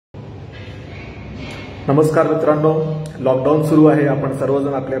नमस्कार मित्रांनो, लॉकडाऊन सुरू आहे. आपण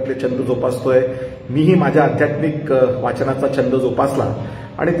सर्वजण आपले आपले छंद जोपासतोय. मीही माझ्या आध्यात्मिक वाचनाचा छंद जोपासला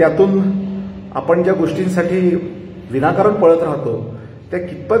आणि त्यातून आपण ज्या गोष्टींसाठी विनाकारण पळत राहतो त्या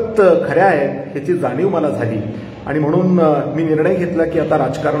कितपत खऱ्या आहेत याची जाणीव मला झाली आणि म्हणून मी निर्णय घेतला की आता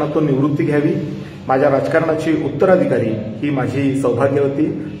राजकारणातून निवृत्ती घ्यावी. माझ्या राजकारणाची उत्तराधिकारी ही माझी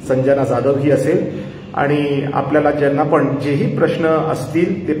सौभाग्यवती संजना जाधव ही असेल आणि आपल्याला ज्यांना पण जेही प्रश्न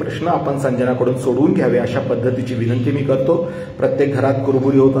असतील ते प्रश्न आपण संजनाकडून सोडवून घ्यावे अशा पद्धतीची विनंती मी करतो. प्रत्येक घरात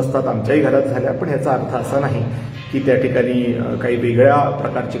कुरबुरी होत असतात, आमच्याही घरात झाल्या, पण याचा अर्थ असा नाही की त्या ठिकाणी काही वेगळ्या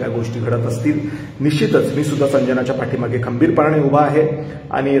प्रकारची काही गोष्टी घडत असतील. निश्चितच मी सुद्धा संजनाच्या पाठीमागे खंबीरपणाने उभा आहे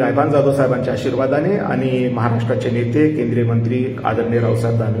आणि रायबान जाधव साहेबांच्या आशीर्वादाने आणि महाराष्ट्राचे नेते केंद्रीय मंत्री आदरणीय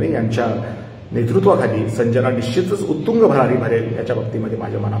रावसाहेब दानवे यांच्या नेतृत्वाखाली संजना निश्चितच उत्तुंग भरारी भरेल याच्या बाबतीमध्ये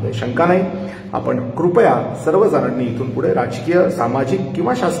माझ्या मनामध्ये शंका नाही. आपण कृपया सर्वजणांनी इथून पुढे राजकीय, सामाजिक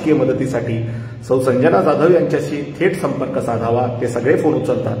किंवा शासकीय मदतीसाठी सौ संजना जाधव यांच्याशी थेट संपर्क साधावा. ते सगळे फोन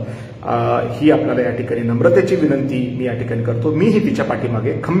उचलतात. ही आपल्याला या ठिकाणी नम्रतेची विनंती मी या ठिकाणी करतो. मीही तिच्या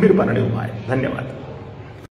पाठीमागे खंबीरपणाने उभा आहे. धन्यवाद.